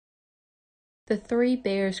The Three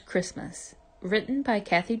Bears Christmas, written by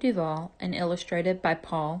Kathy Duvall and illustrated by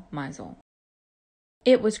Paul Meisel.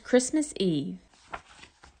 It was Christmas Eve.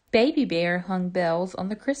 Baby Bear hung bells on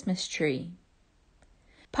the Christmas tree.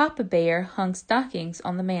 Papa Bear hung stockings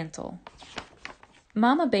on the mantle.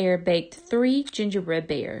 Mama Bear baked 3 gingerbread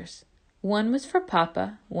bears. One was for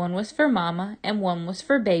Papa, one was for Mama, and one was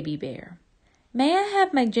for Baby Bear. "May I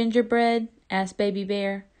have my gingerbread?" asked Baby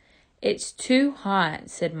Bear. "It's too hot,"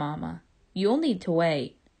 said Mama. "You'll need to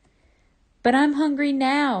wait." "But I'm hungry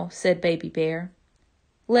now," said Baby Bear.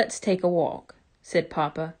 "Let's take a walk," said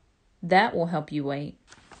Papa. "That will help you wait."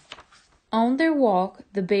 On their walk,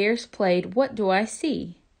 the bears played "What Do I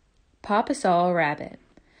See?" Papa saw a rabbit.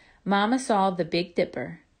 Mama saw the Big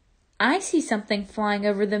Dipper. "I see something flying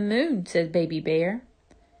over the moon," said Baby Bear.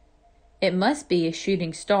 "It must be a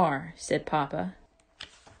shooting star," said Papa.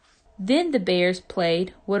 Then the bears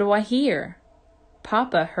played "What do I hear?"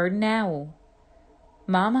 Papa heard an owl.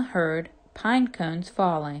 Mama heard pine cones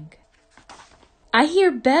falling. "I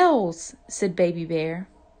hear bells," said Baby Bear.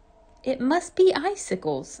 "It must be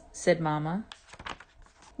icicles," said Mama.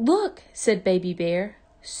 "Look," said Baby Bear.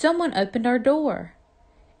 "Someone opened our door."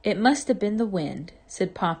 "It must have been the wind,"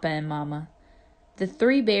 said Papa and Mama. The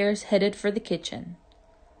 3 bears headed for the kitchen.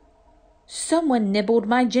 "Someone nibbled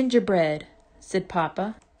my gingerbread," said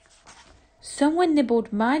Papa. "Someone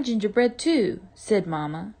nibbled my gingerbread too," said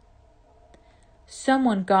Mama.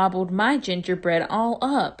 "Someone gobbled my gingerbread all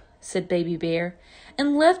up," said Baby Bear,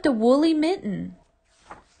 "and left a woolly mitten."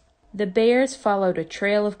 The bears followed a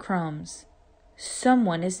trail of crumbs.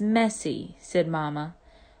 "Someone is messy," said Mama.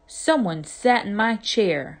 "Someone sat in my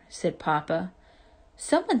chair," said Papa.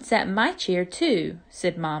 "Someone sat in my chair too,"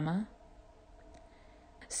 said Mama.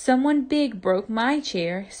 "Someone big broke my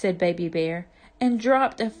chair," said Baby Bear, "and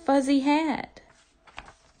dropped a fuzzy hat."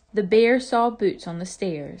 The bear saw boots on the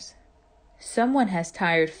stairs. "Someone has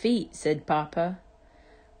tired feet," said Papa.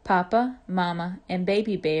 Papa, Mama, and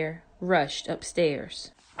Baby Bear rushed upstairs.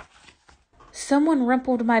 "Someone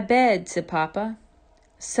rumpled my bed," said Papa.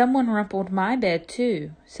 "Someone rumpled my bed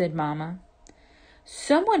too," said Mama.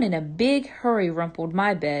 "Someone in a big hurry rumpled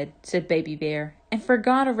my bed," said Baby Bear, "and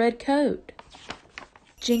forgot a red coat."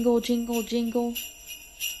 Jingle, jingle, jingle.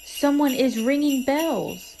 "Someone is ringing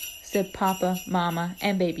bells," said Papa, Mama,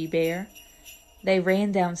 and Baby Bear. They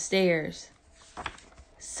ran downstairs.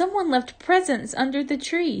 "Someone left presents under the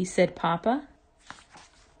tree," said Papa.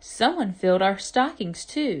 "Someone filled our stockings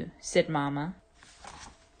too," said Mama.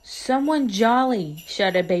 "Someone jolly,"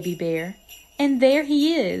 shouted Baby Bear, "and there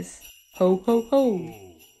he is. Ho, ho, ho."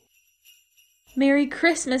 "Merry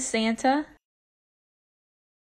Christmas, Santa,"